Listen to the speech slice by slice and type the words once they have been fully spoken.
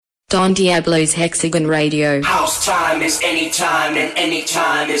Don Diablo's Hexagon Radio. House time is anytime, and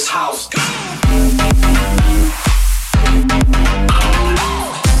anytime is house.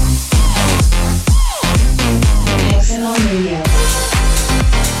 Hexagon Radio.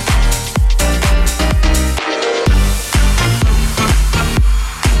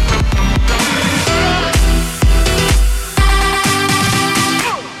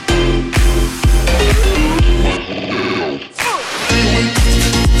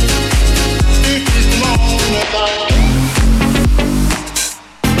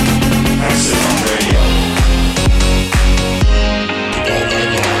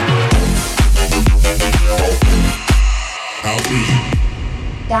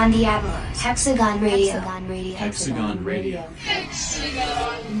 Don Diablo's Hexagon Radio. Hexagon Radio.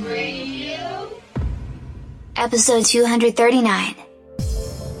 Hexagon Radio. Episode 239.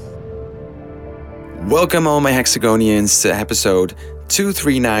 Welcome all my Hexagonians to episode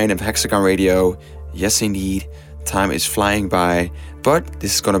 239 of Hexagon Radio. Yes indeed, time is flying by, but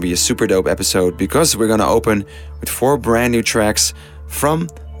this is going to be a super dope episode because we're going to open with 4 brand new tracks from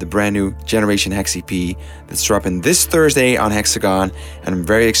the brand new Generation Hex EP that's dropping this Thursday on Hexagon, and I'm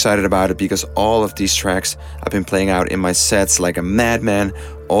very excited about it because all of these tracks I've been playing out in my sets like a madman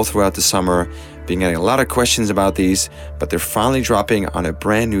all throughout the summer. Been getting a lot of questions about these, but they're finally dropping on a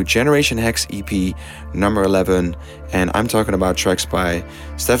brand new Generation Hex EP number 11, and I'm talking about tracks by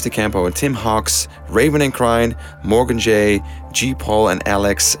Steph DeCampo and Tim Hawks, Raven and Crine, Morgan J, G Paul and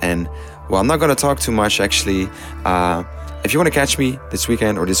Alex, and well, I'm not going to talk too much actually. If you want to catch me this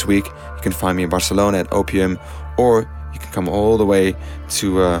weekend or this week, you can find me in Barcelona at Opium, or you can come all the way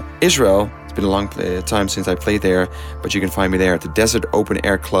to Israel. It's been a long time since I played there, but you can find me there at the Desert Open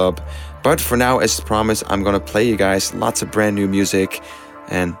Air Club. But for now, as promised, I'm going to play you guys lots of brand new music.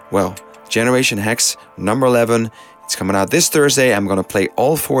 And well, Generation Hex number 11, it's coming out this Thursday. I'm going to play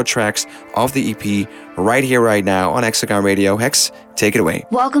all 4 tracks of the EP right here, right now on Hexagon Radio. Hex, take it away.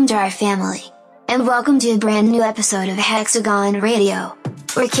 Welcome to our family. And welcome to a brand new episode of Hexagon Radio.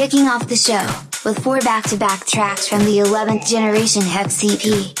 We're kicking off the show with 4 back-to-back tracks from the 11th Generation Hex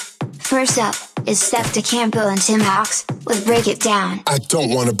EP. First up is Steph DeCampo and Tim Hawks with Break It Down. I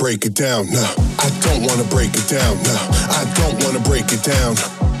don't wanna break it down, no. I don't wanna break it down, no. I don't wanna break it down.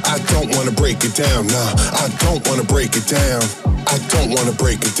 I don't wanna break it down, no. I don't wanna break it down. I don't wanna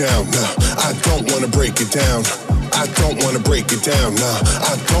break it down, no. I don't wanna break it down. I don't wanna break it down, nah.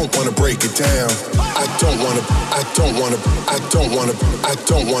 I don't wanna break it down. I don't wanna, I don't wanna, I don't wanna, I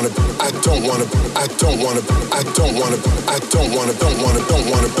don't wanna, I don't wanna, I don't wanna, I don't wanna, I don't wanna, don't wanna, don't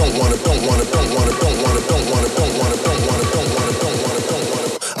wanna, don't wanna, don't wanna, don't wanna, don't wanna, don't wanna, don't wanna, don't wanna, don't wanna, don't wanna, don't wanna.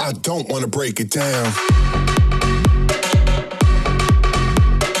 I don't wanna break it down.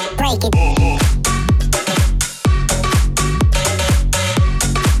 Break it.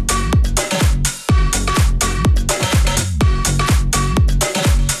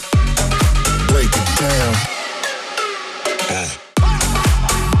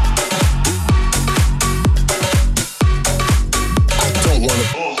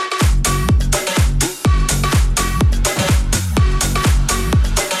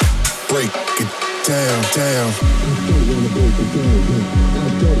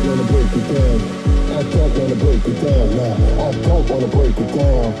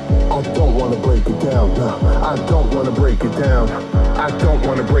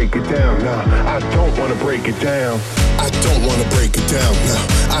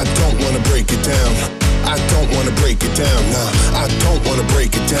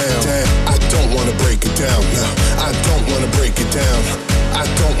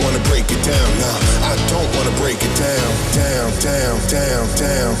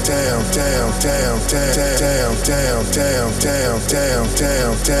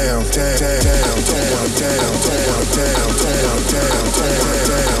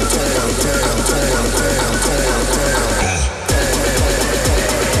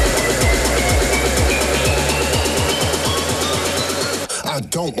 I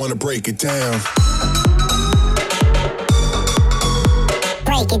don't wanna break it down.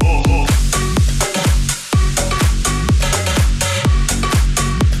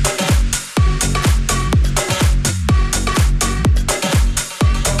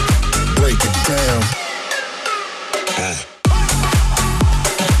 Break it.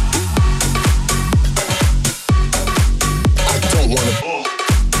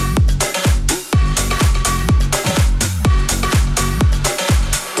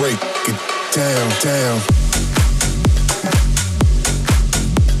 Down.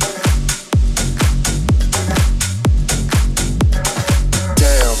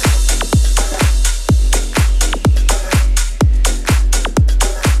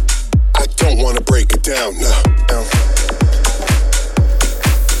 wanna break it down.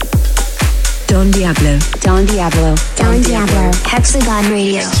 Don Diablo. Don Diablo. Don Diablo. Hexagon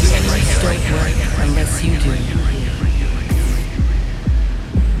Radio. Unless you do.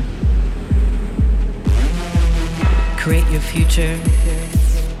 Create your future.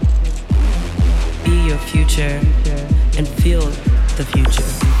 Be your future. And feel the future.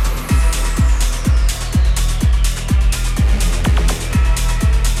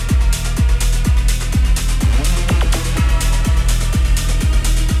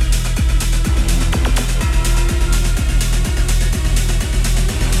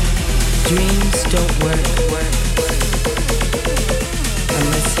 Dreams don't work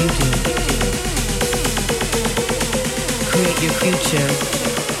unless you do. Create your future,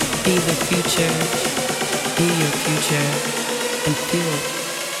 be the future, be your future, and feel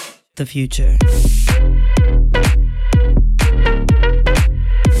the future.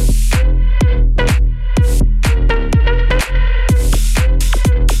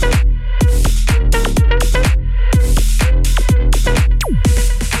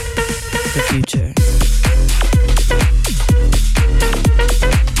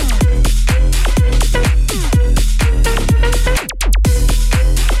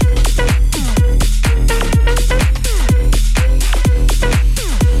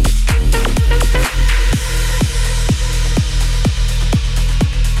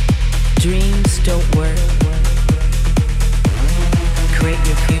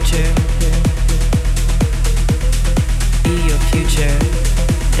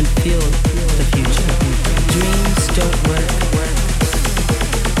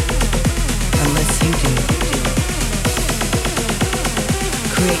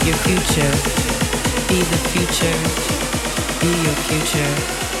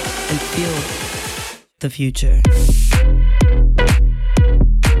 The future.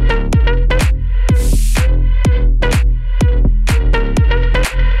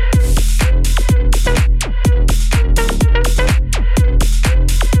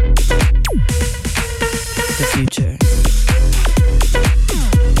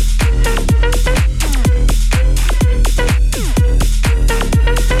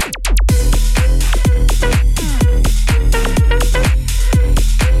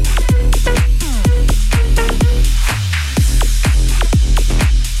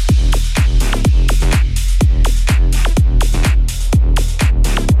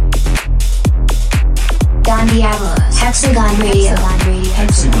 Hexagon Radio.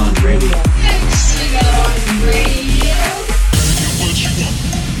 Hexagon Radio. Hexagon Radio. Gotta get what you want.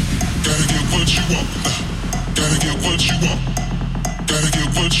 Gotta get what you want. Gotta get what you want. Gotta get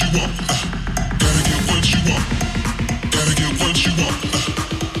what you want. Gotta get what you want.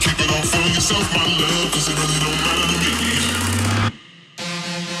 Keep it all for yourself, my love, 'cause it really don't matter to me.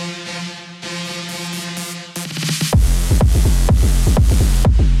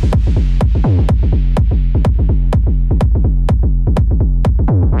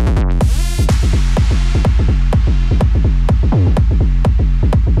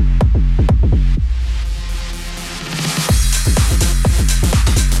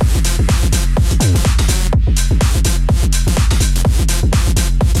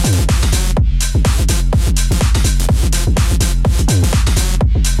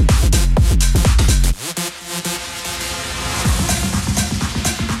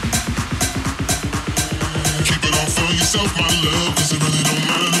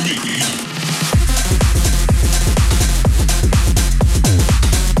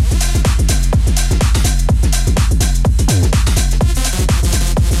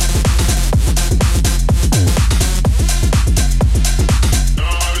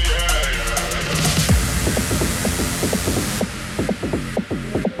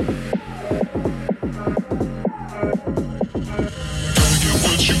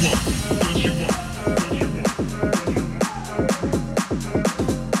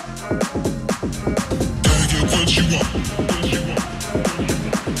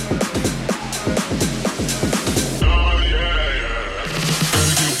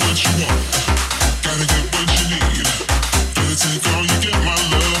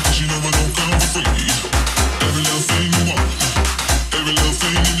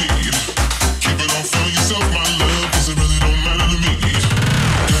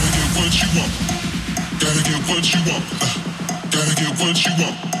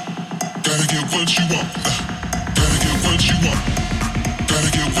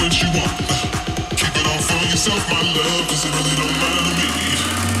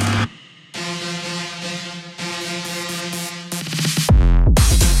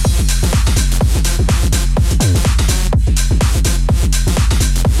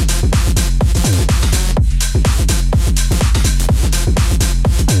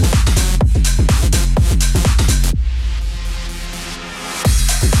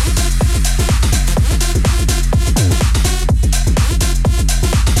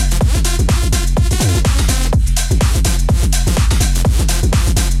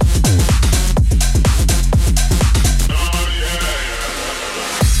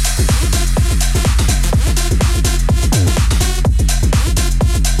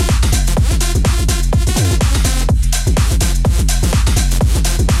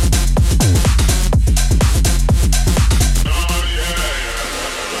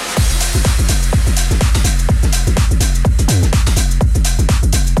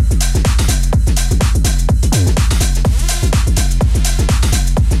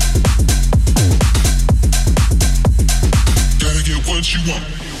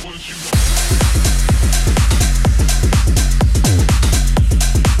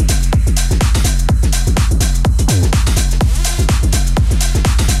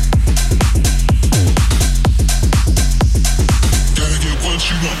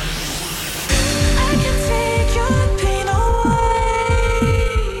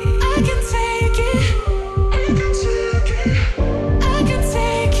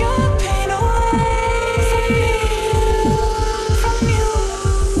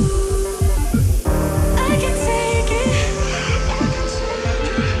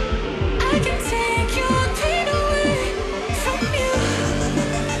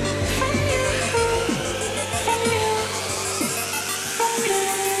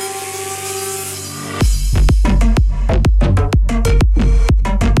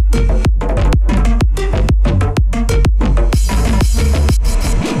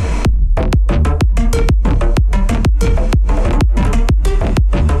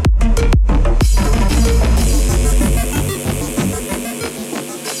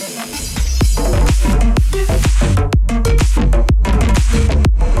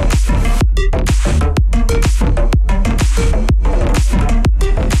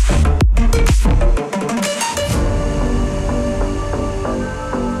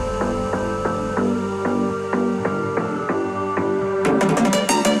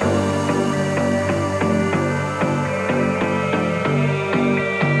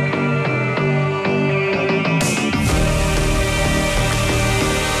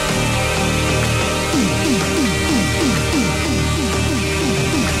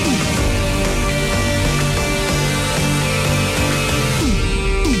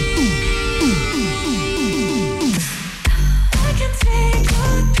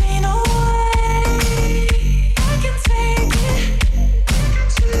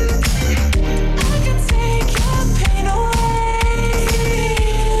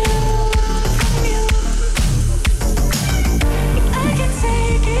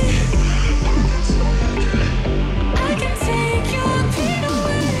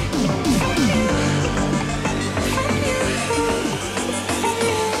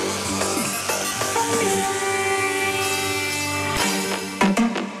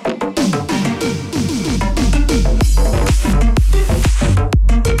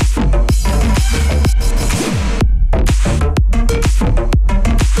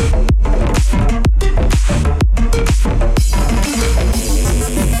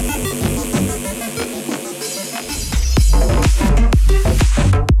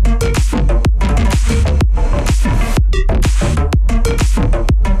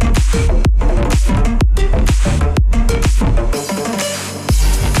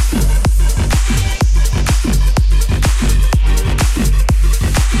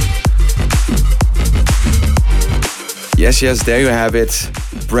 Yes, there you have it.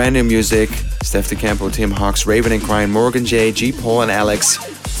 Brand new music. Steph DeCampo, Tim Hawks, Raven and Crying, Morgan J, G Paul and Alex.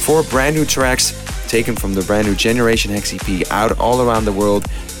 4 brand new tracks taken from the brand new Generation Hex EP out all around the world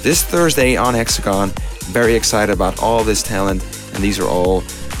this Thursday on Hexagon. Very excited about all this talent, and these are all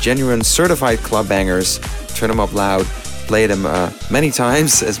genuine certified club bangers. Turn them up loud, play them many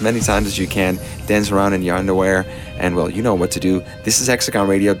times as you can, dance around in your underwear, and well, you know what to do. This is Hexagon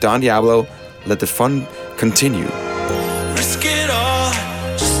Radio, Don Diablo. Let the fun continue. Risk it all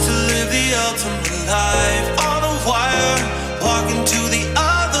just to live the ultimate life. On a wire, walking to the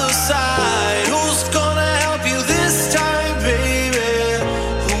other side. Who's gonna help you this time, baby?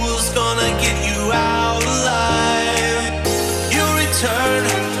 Who's gonna get you out alive? You return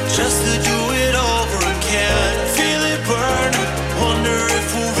just to do it over again. Feel it burn, wonder if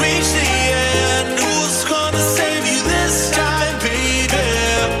we'll reach the end. Who's gonna save you this time, baby?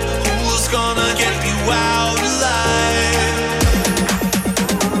 Who's gonna get you out alive?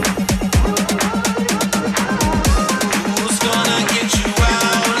 Who's gonna get you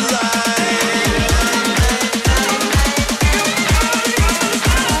out alive?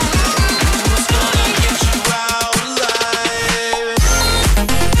 Who's gonna get you out alive?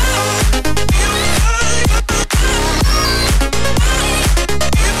 Who's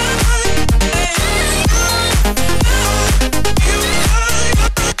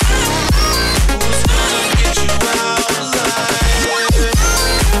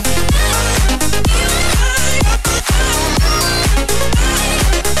gonna get you out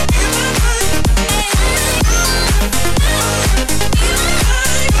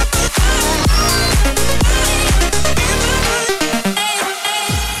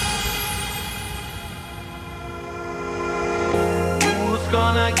Who's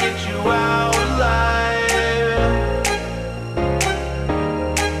gonna get you out alive?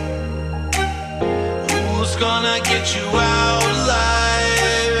 Who's gonna get you out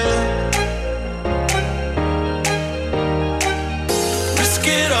alive? Risk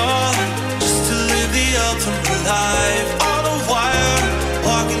it all just to live the ultimate life. On a wire,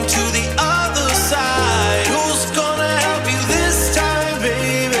 walking to the other side. Who's gonna help you this time,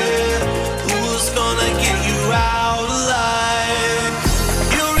 baby? Who's gonna get you out alive?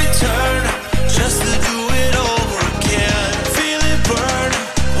 You return just to do it over again. Feel it burn,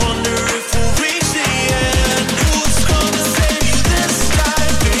 wonder if we'll reach the end. Who's gonna save you this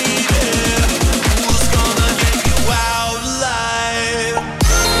time, baby? Who's gonna get you out alive?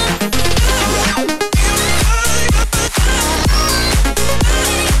 Who's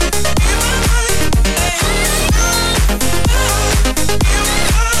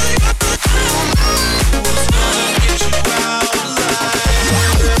gonna get you out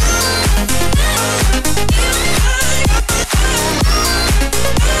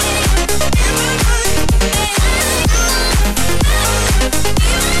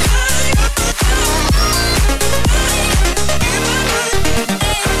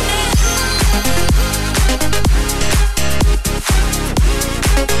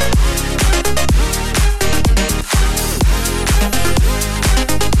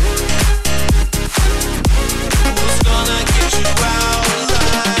Who's gonna get you out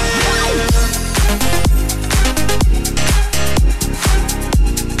alive?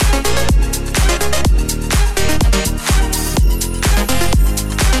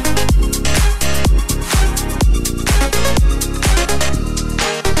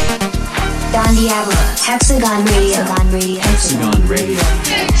 Don Diablo, Hexagon Radio. Hexagon Radio.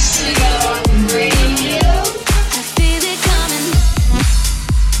 Hexagon Radio. I feel it coming.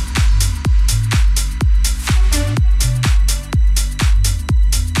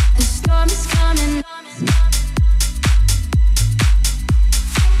 The storm is coming.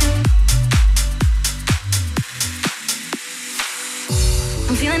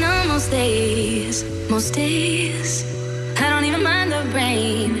 I'm feeling on most days. I don't even mind the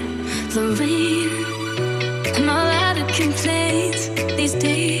rain. I'm all out of complaints these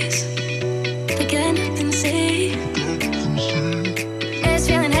days. I got nothing to say. It's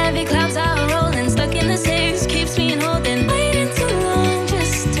feeling heavy, clouds are rolling, stuck in the saves, keeps me in holding. Waiting too long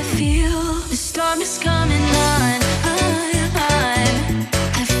just to feel the storm is coming on.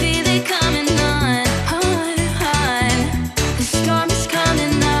 I feel it coming on. The storm is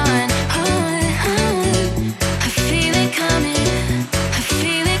coming on. I feel it coming. I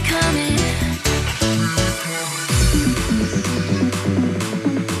feel it coming.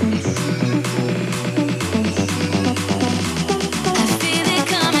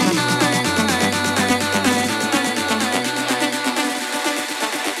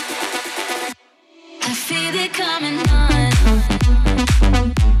 coming on.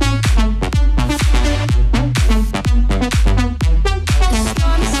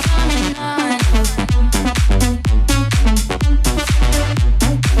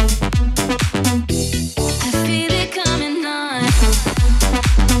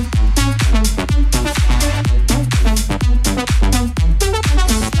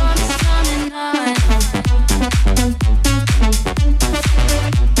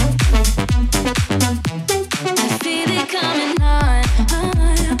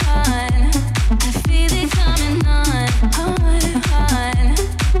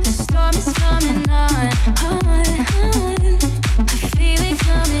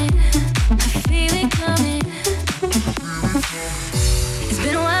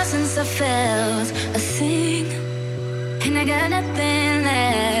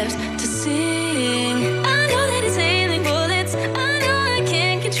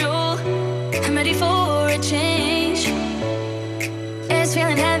 ready for a change. It's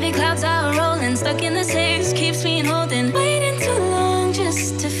feeling heavy, clouds are rolling, stuck in the saves, keeps me holding. Waiting too long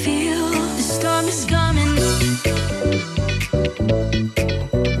just to feel the storm is coming.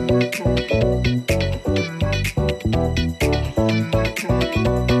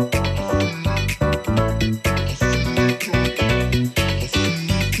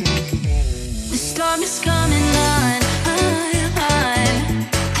 The storm is coming on.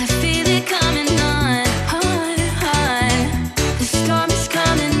 I feel it coming on. The storm is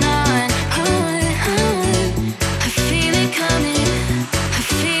coming on. I feel it coming. I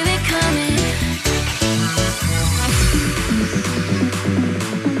feel it coming.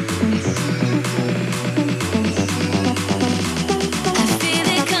 I feel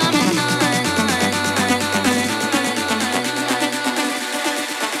it coming on.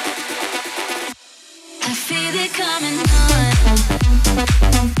 I feel it coming on.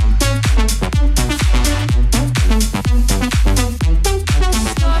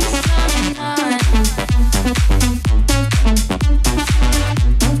 Storm is coming on.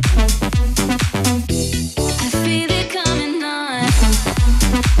 I feel it coming on. Storm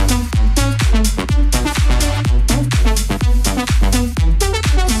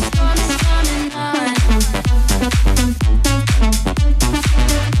is coming on.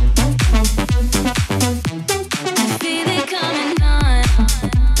 I feel it coming on.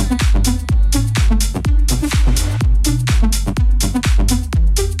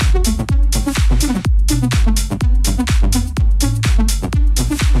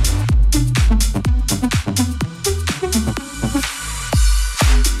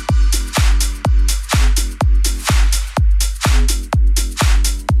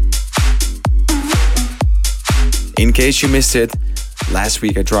 In case you missed it, last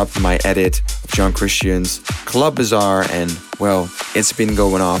week I dropped my edit of John Christian's Club Bazaar, and well, it's been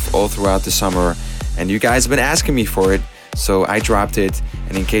going off all throughout the summer, and you guys have been asking me for it, so I dropped it.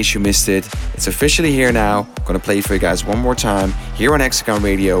 And in case you missed it, it's officially here now. I'm gonna play it for you guys one more time here on Hexagon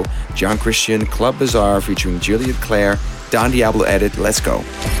Radio. John Christian, Club Bazaar, featuring Juliet Claire, Don Diablo edit. Let's go.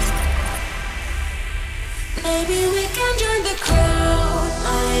 Maybe we can join the crowd,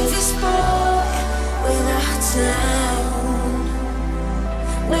 like this boy without sound,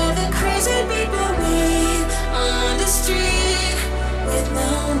 where the crazy people meet on the street with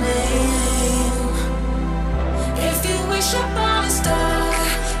no name. If you wish upon a star,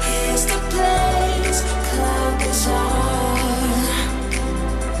 here's the place, Club Bazaar.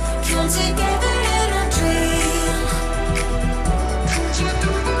 Come together in a dream.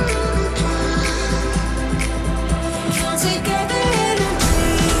 Come together in a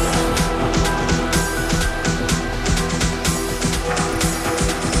dream.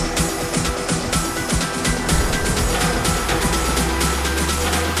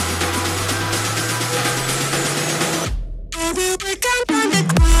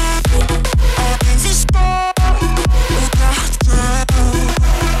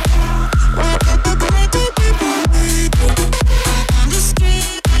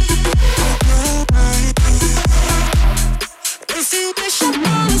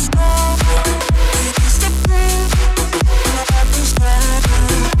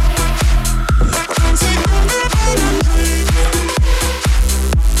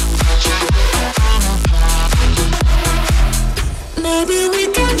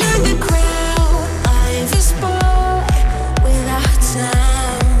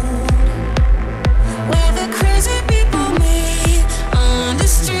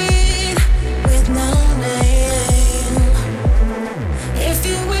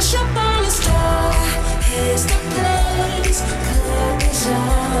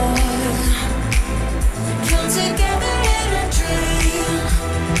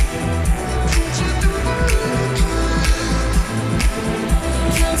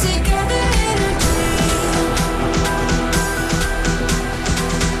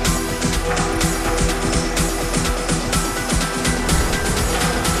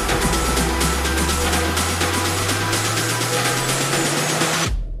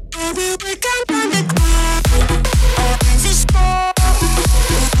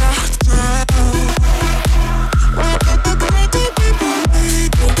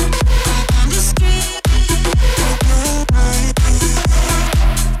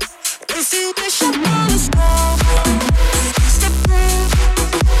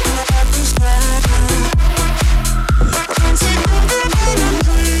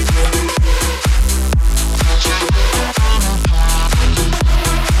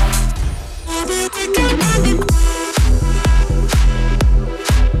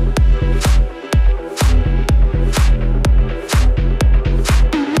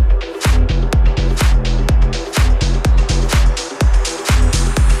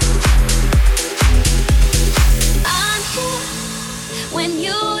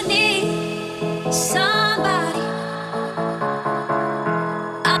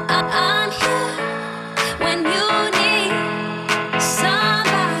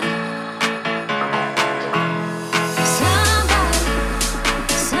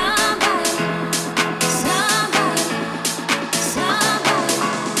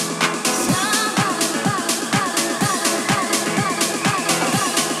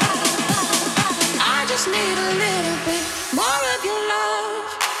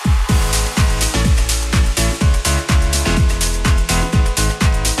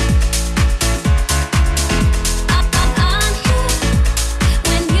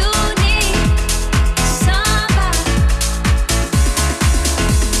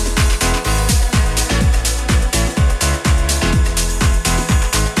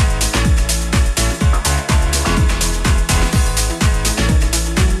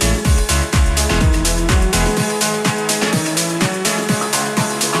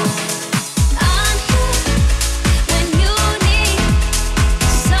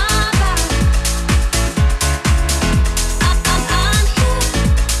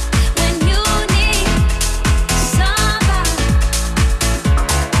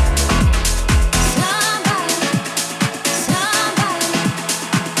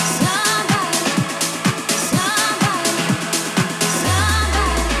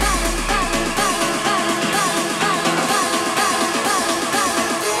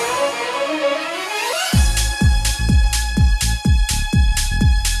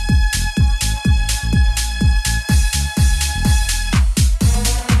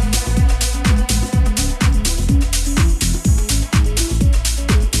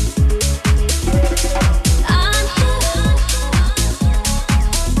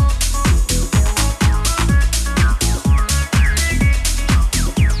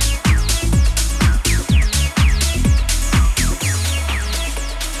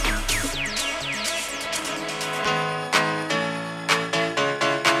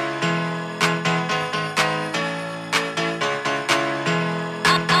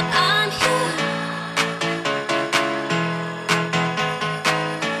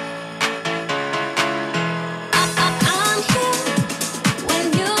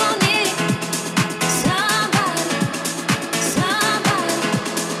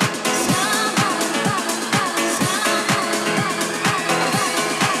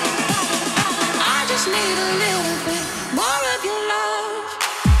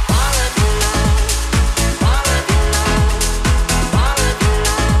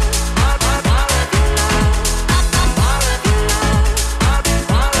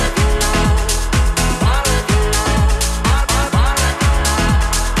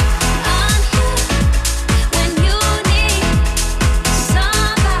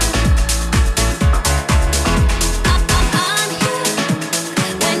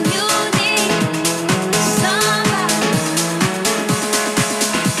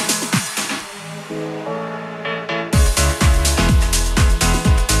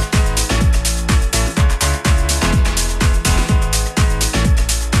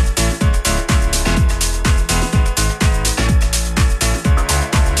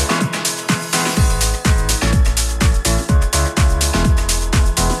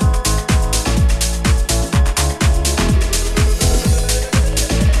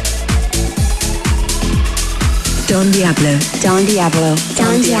 Don Diablo. Don Diablo.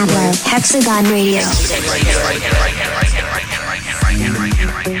 Don Diablo. Hexagon Radio.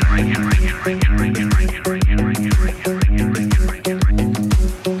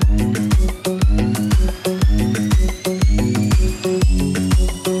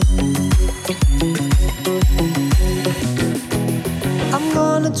 I'm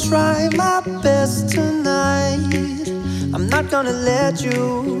gonna try my best tonight. I'm not gonna let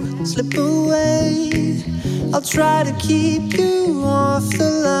you slip away. I'll try to keep you off the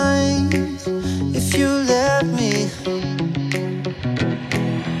line if you let me.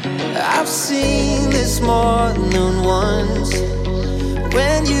 I've seen this more than once,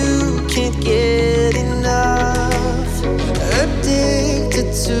 when you can't get enough,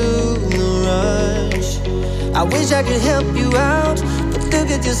 addicted to the rush. I wish I could help you out, but look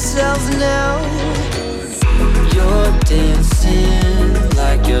at yourself now. You're dancing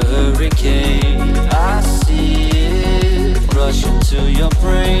like a hurricane. I see it rush into your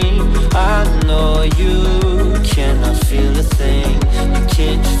brain. I know you cannot feel a thing. You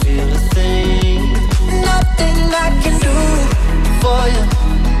can't feel a thing. Nothing I can do for you.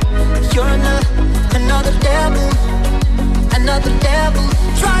 You're another devil. Another devil.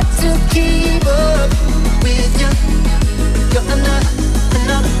 Try to keep up with you. You're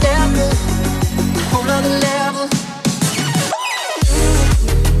another devil. A whole nother level.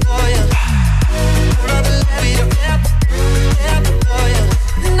 For you. Another level for you.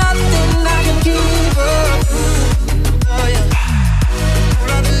 Nothing I can keep up for you.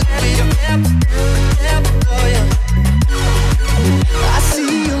 Another level for you. I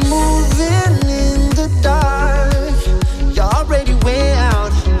see you moving in the dark. You're already way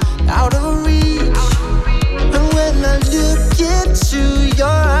out of reach. And when I look into your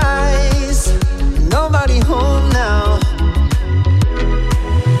eyes, nobody home now.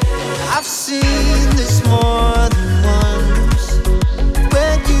 I've seen this more than once,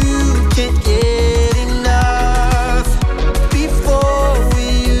 when you can't get enough. Before we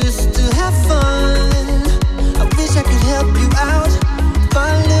used to have fun. I wish I could help you out,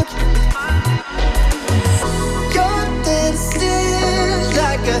 but look, you're dancing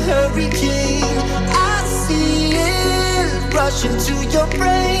like a hurricane. I see it rush into your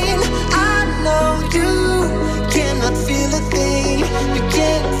brain. I know you cannot feel a thing. You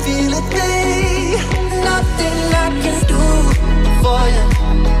can't feel a thing. Nothing I can do for you.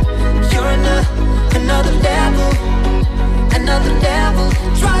 You're another devil. Another devil.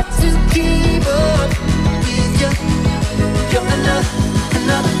 Try to keep up with you. You're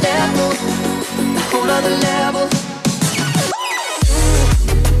another devil. A whole other level.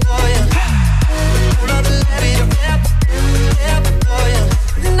 For you. Another level for you.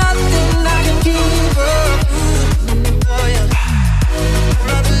 Nothing I can keep up for you.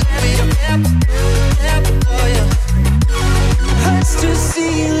 Another level for you. Hurts to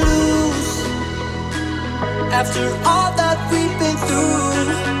see you lose after all that we've been through.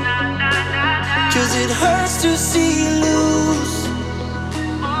 'Cause it hurts to see you lose.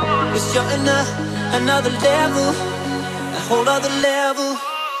 'Cause you're in another level, a whole other level.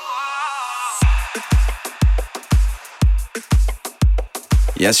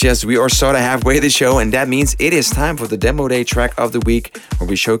 Yes, we are sort of halfway the show, and that means it is time for the Demo Day track of the week, where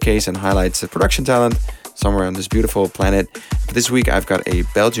we showcase and highlight the production talent somewhere on this beautiful planet. For this week, I've got a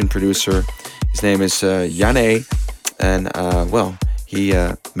Belgian producer. His name is Yane, and he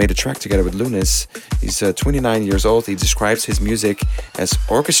made a track together with Lunis. He's 29 years old. He describes his music as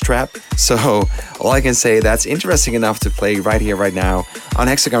orchestrap. So all I can say, that's interesting enough to play right here, right now on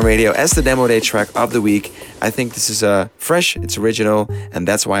Hexagon Radio as the Demo Day track of the week. I think this is fresh, it's original, and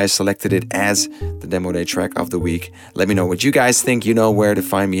that's why I selected it as the Demo Day track of the week. Let me know what you guys think. You know where to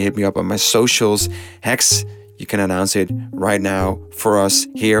find me. Hit me up on my socials. Hex, you can announce it right now for us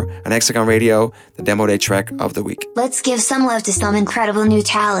here on Hexagon Radio, the Demo Day track of the week. Let's give some love to some incredible new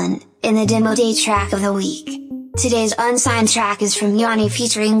talent in the Demo Day track of the week. Today's unsigned track is from Yanni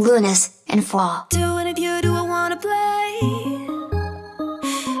featuring Lunis and Fall. Do any of you do I wanna play?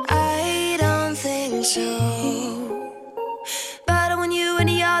 I don't think so. But I want you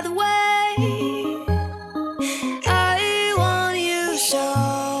any other way. I want you so.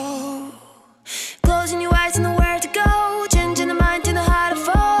 Closing your eyes and nowhere to go. Changing the mind and the heart to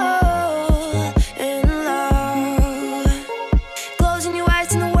fall in love. Closing your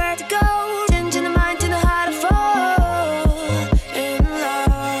eyes and nowhere to go. Changing the mind and the heart to fall in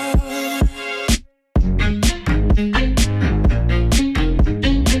love.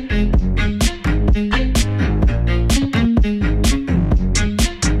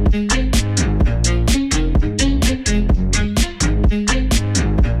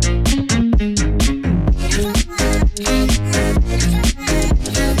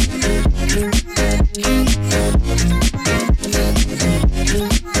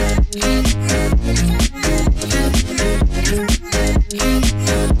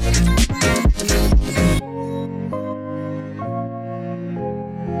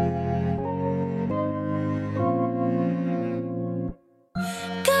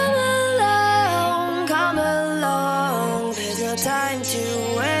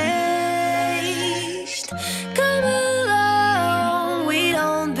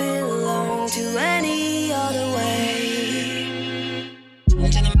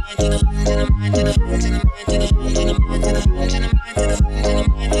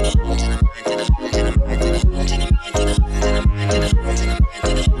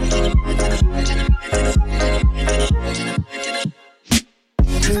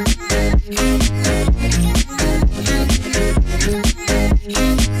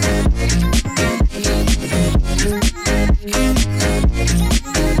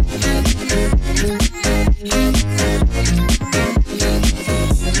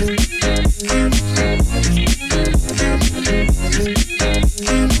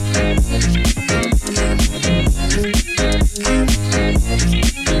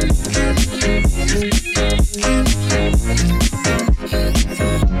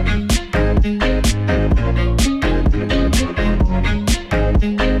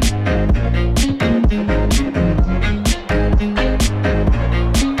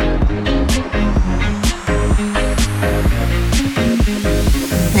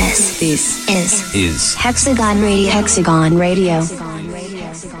 is Hexagon Radio. Hexagon Radio.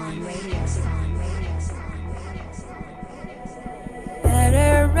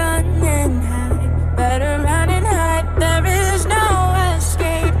 Better run and hide. Better run and hide. There is no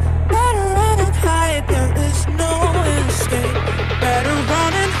escape. Better run and hide. There is no escape. Better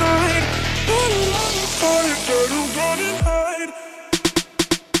run and hide. Better run and hide.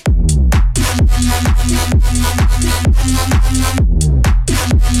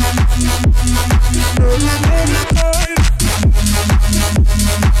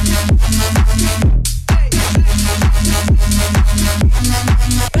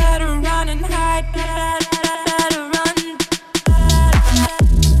 Better run and hide. Better run and hide. Better run.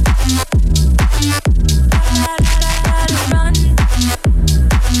 Better run.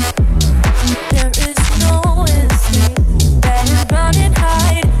 There is no escape. Better run and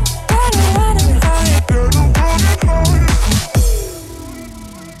hide. Better run and hide. Better run and hide.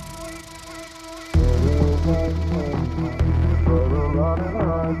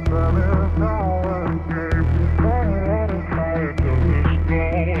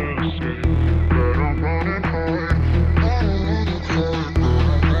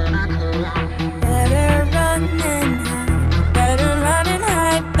 Better run and hide. Better run and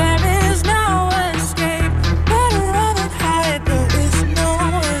hide. There is no escape. Better run and hide. There is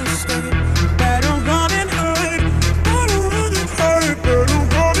no escape. Better run and hide. Better run and hide.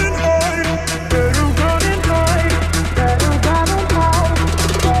 Better run and hide. Better run and hide. Better run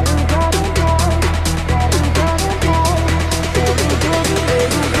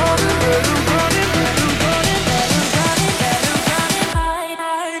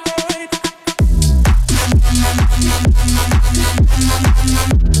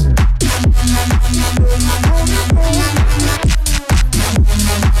hide. Better run and hide. Better run and hide. Better run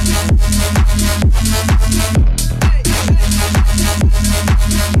and hide.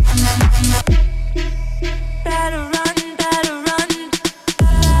 Better run and better run,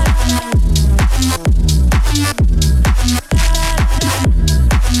 better run.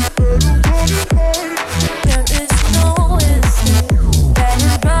 There is no escape.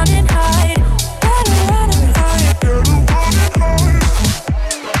 Better run and hide. Better run and hide. Better run and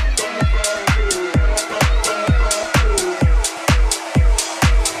hide.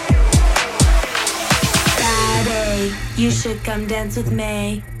 Friday, you should come dance with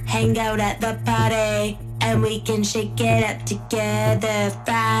me. Hang out at the party, and we can shake it up together.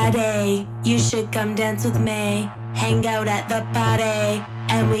 Friday, you should come dance with me. Hang out at the party,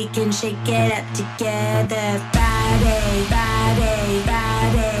 and we can shake it up together. Friday, Friday,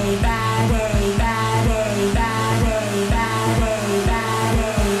 Friday, Friday, Friday, Friday, Friday, Friday.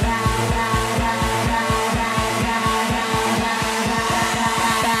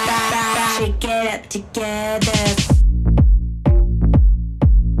 Shake it up together.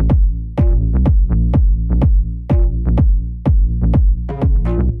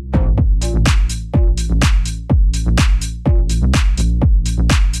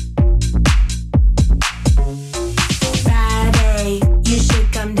 Friday, you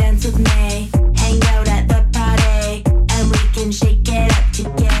should come dance with me. Hang out at the party, and we can shake it up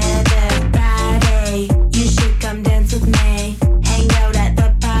together. Friday, you should come dance with me. Hang out at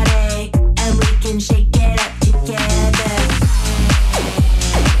the party, and we can shake it up together.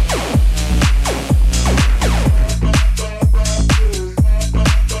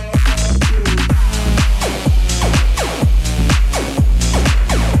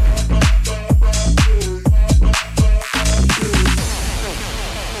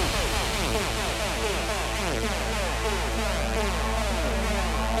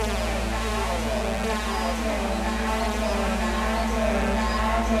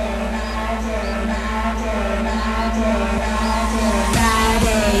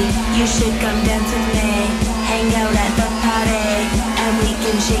 Friday, you should come dance with me. Hang out at the party, and we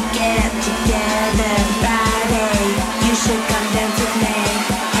can shake it up together. Friday, you should come dance with me.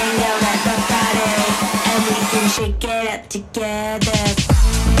 Hang out at the party, and we can shake it up together.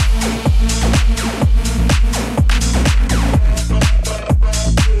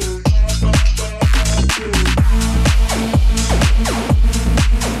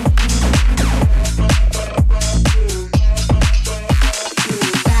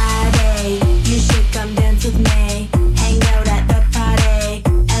 Friday, you should come dance with me. Hang out at the party,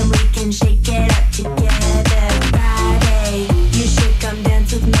 and we can shake it up together. Friday, you should come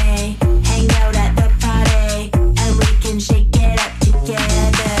dance with me. Hang out at the party, and we can shake it up together.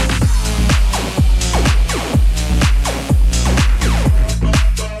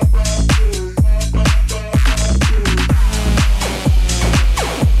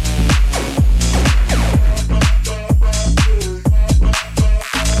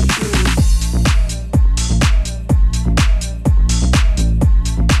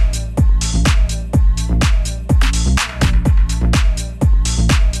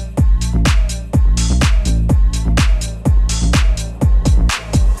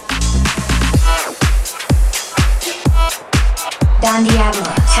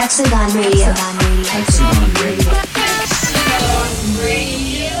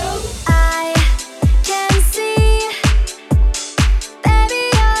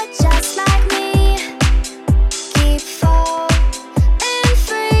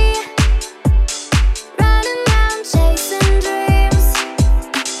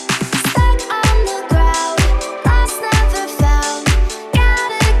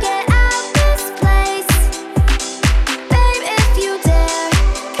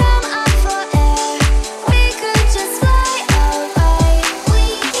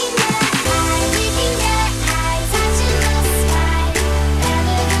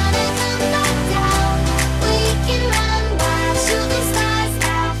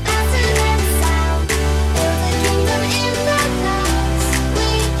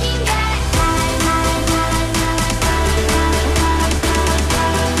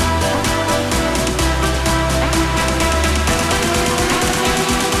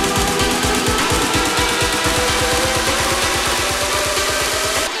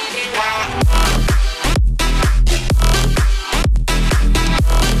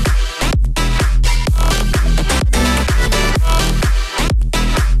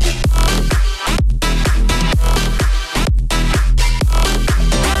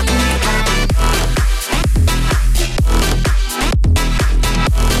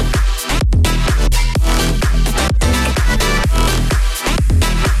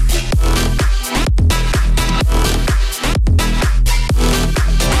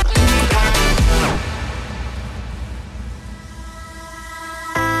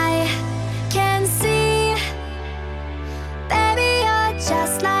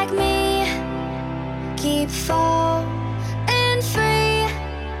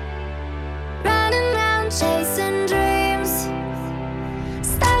 chasing dreams,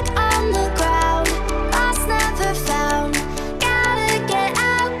 stuck on the ground, lost never found. Gotta get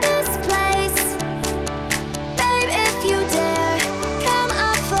out this place, babe. If you dare, come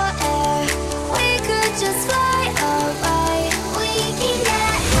up for air. We could just fly away. We can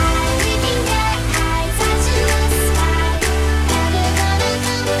get high, touching the sky. Never gonna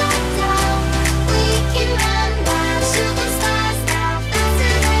come back down. We can run wild, shooting stars now,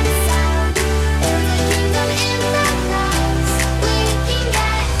 faster than sound. There's a kingdom in the clouds. We can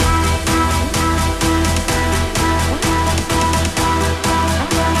get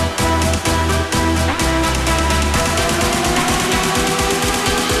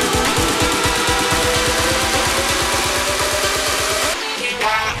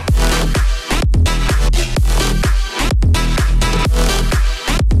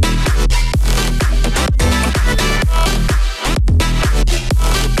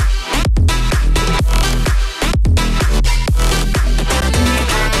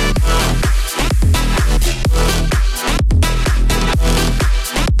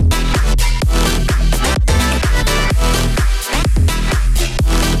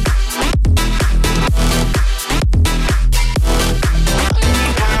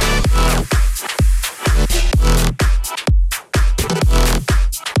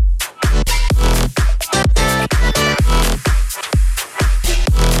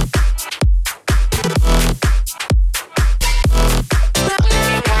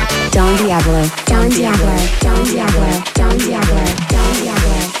Don Diablo, Don Diablo, Don Diablo, Don Diablo, Don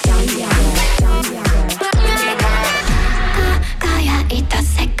Diablo, Don Diablo, Don Diablo. 輝いた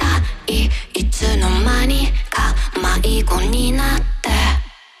世界、いつの間にか迷子になって、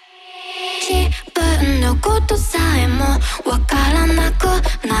自分のことさえもわからなく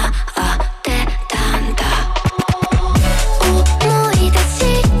なってたんだ。思い出し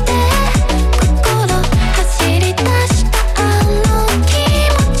て心走り出したあの気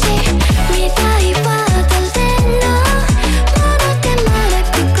持ち、未来は誰のものでもな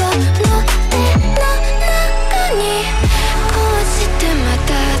くこの手の中にこうしてまた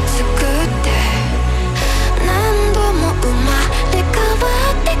作って、何度も生まれ変わ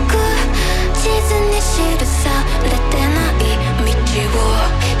ってく、地図に記されてない道を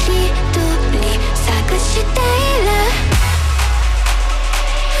一人探している。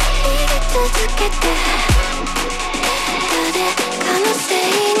逃げ続けて誰かのせい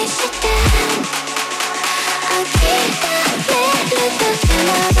にして諦めるだけな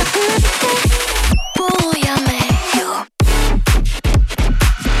んて、もうやめよう。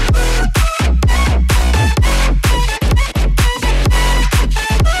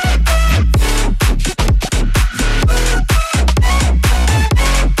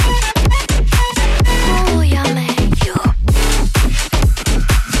もうやめよう。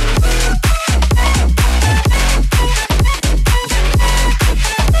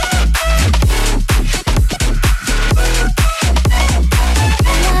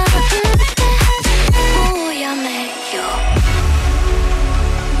もうやめよう。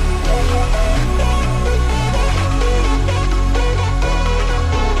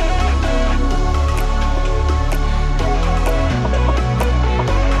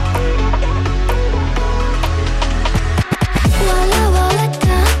笑われた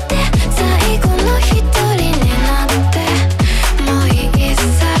って最後の一人になって、もういいさ。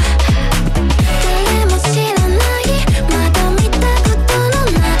誰も知らない、まだ見たことの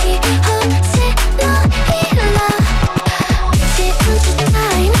ない星の色、信じた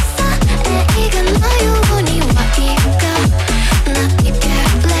いのさ。映画のようにはいかないけれ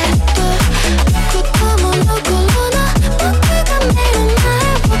ど、子供の頃の僕が目の前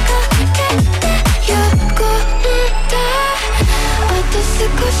を駆けてゆくんだ。あと少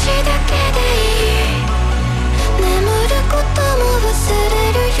しだけでいい、眠ることも忘れ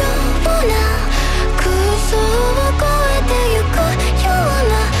るような空想を越えてゆくよう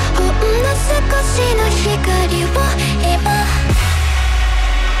な、ほんの少しの光を今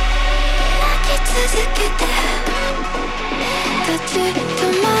泣き続けて、立ち止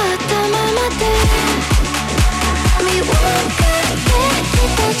まったままで見分けてい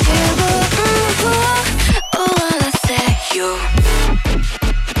た自分を終わらせよう。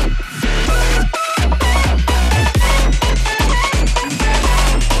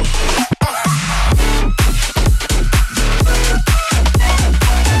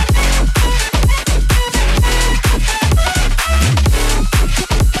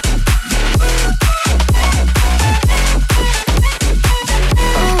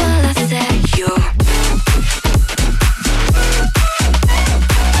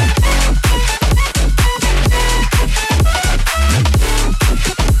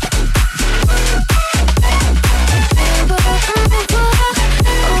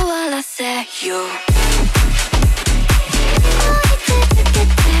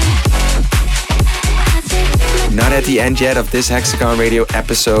the end yet of this Hexagon Radio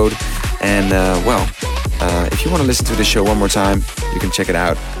episode. And if you want to listen to the show one more time, you can check it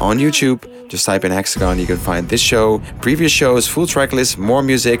out on YouTube. Just type in Hexagon, you can find this show, previous shows, full track list, more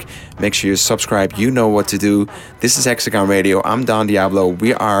music. Make sure you subscribe, you know what to do. This is Hexagon Radio, I'm Don Diablo.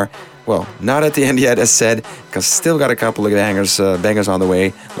 We are, not at the end yet, as said, because still got a couple of bangers on the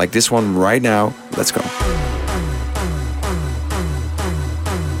way, like this one right now. Let's go.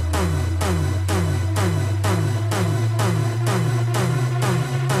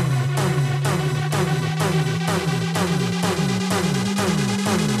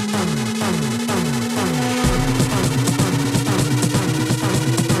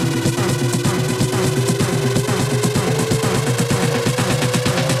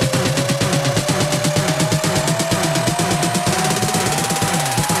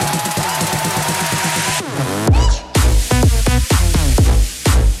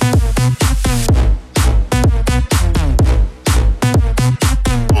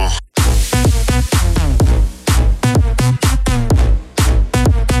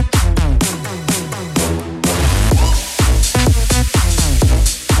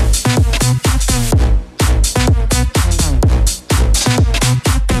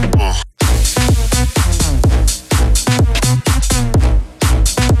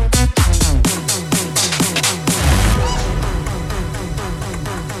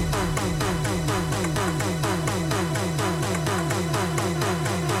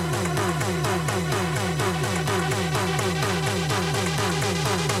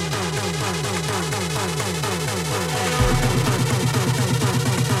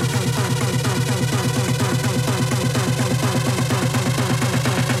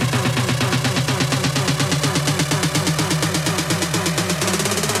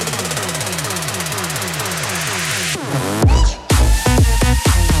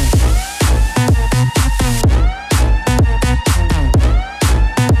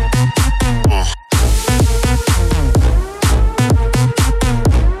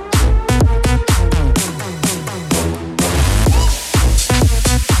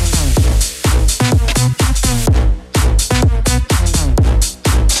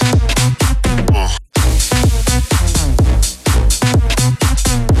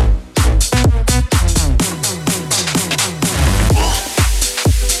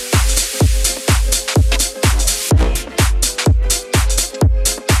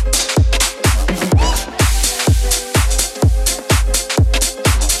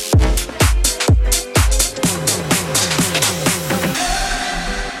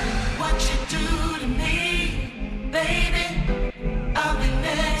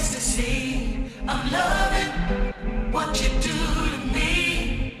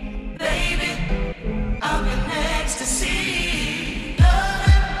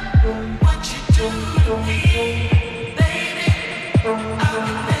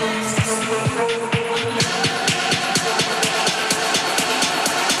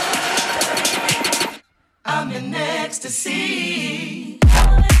 I'm in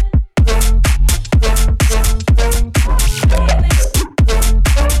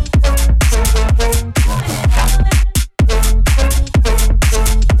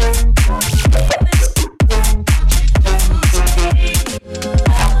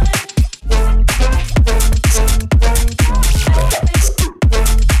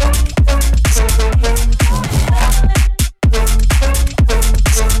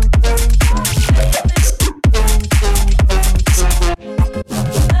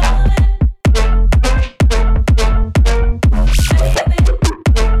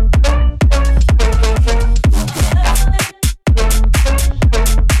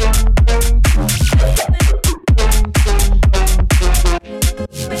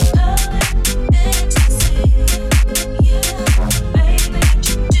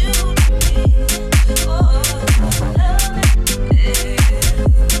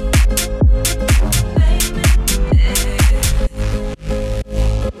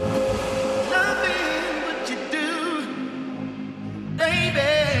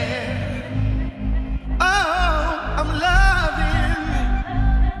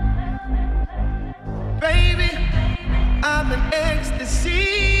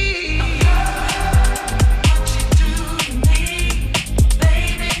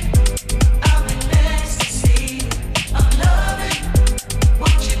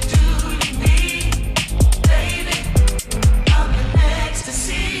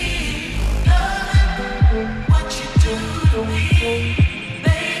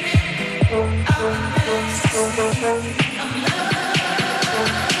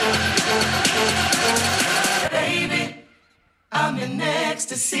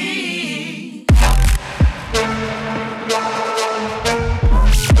ecstasy.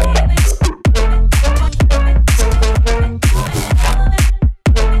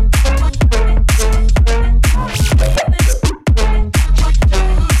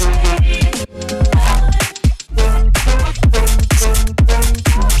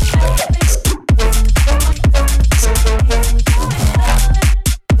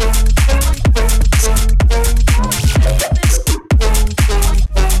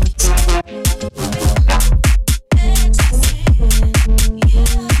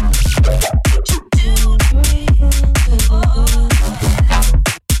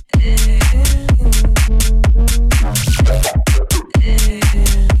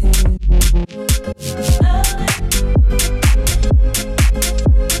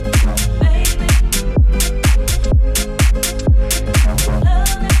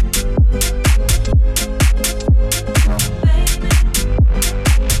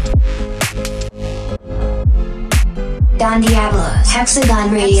 Don Diablo's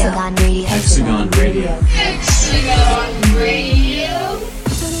Hexagon Radio. Hexagon Radio. Hexagon Radio.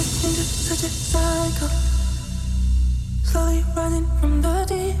 Such a cycle, slowly rising from the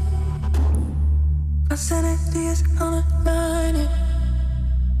deep. My sanity is on a line.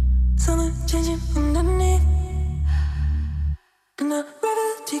 Something changing underneath, and the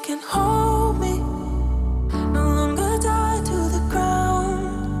gravity can hold me. No longer tied to the ground.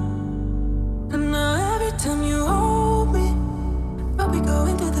 And now every time you hold me, I'll be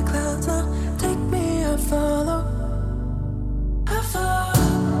going to the clouds now. Take me, I follow. I follow.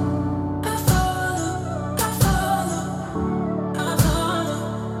 I follow. I follow. I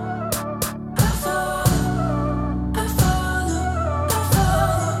follow. I follow. I follow. I follow.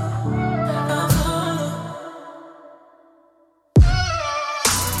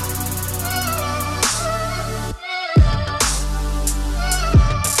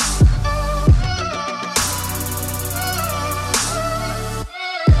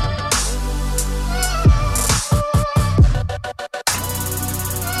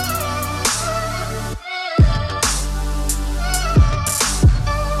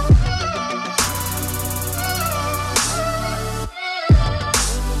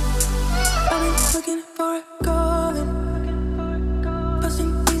 I've been looking for a calling,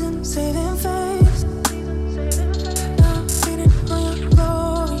 busting reason, saving face. Now I'm feeding on your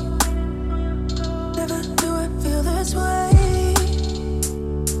glory. Never knew I'd feel this way.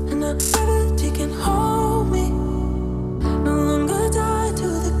 And now gravity can hold me. No longer tied to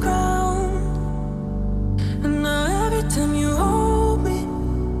the ground. And now every time you hold me,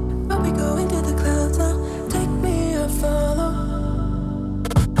 I'll be going to the clouds now. Take me, I follow.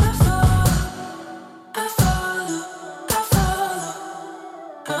 I follow. I follow. I follow.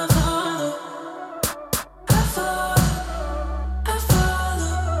 I follow. I follow. I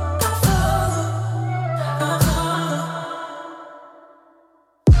follow. I follow. I follow.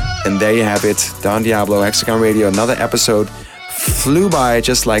 And there you have it, Don Diablo, Hexagon Radio. Another episode flew by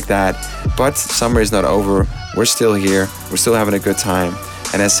just like that. But summer is not over. We're still here. We're still having a good time.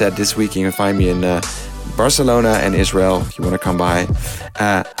 And as said, this week you can find me in Barcelona and Israel if you want to come by.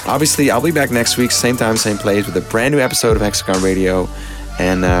 Obviously, I'll be back next week, same time, same place, with a brand new episode of Hexagon Radio.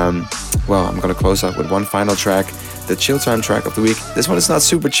 And, well, I'm going to close up with one final track, the chill time track of the week. This one is not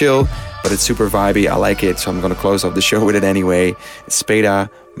super chill, but it's super vibey. I like it, so I'm going to close off the show with it anyway. It's Speda,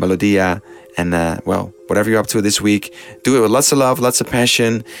 Melodia, and, well, whatever you're up to this week, do it with lots of love, lots of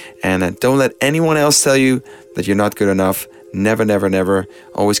passion, and don't let anyone else tell you that you're not good enough. Never, never, never.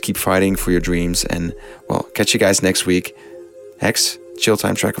 Always keep fighting for your dreams. And, well, catch you guys next week. Hex, chill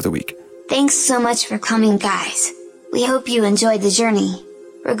time track of the week. Thanks so much for coming, guys. We hope you enjoyed the journey.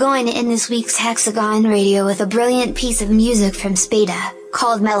 We're going to end this week's Hexagon Radio with a brilliant piece of music from Speda,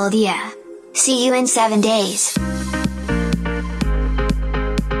 called Melodia. See you in 7 days.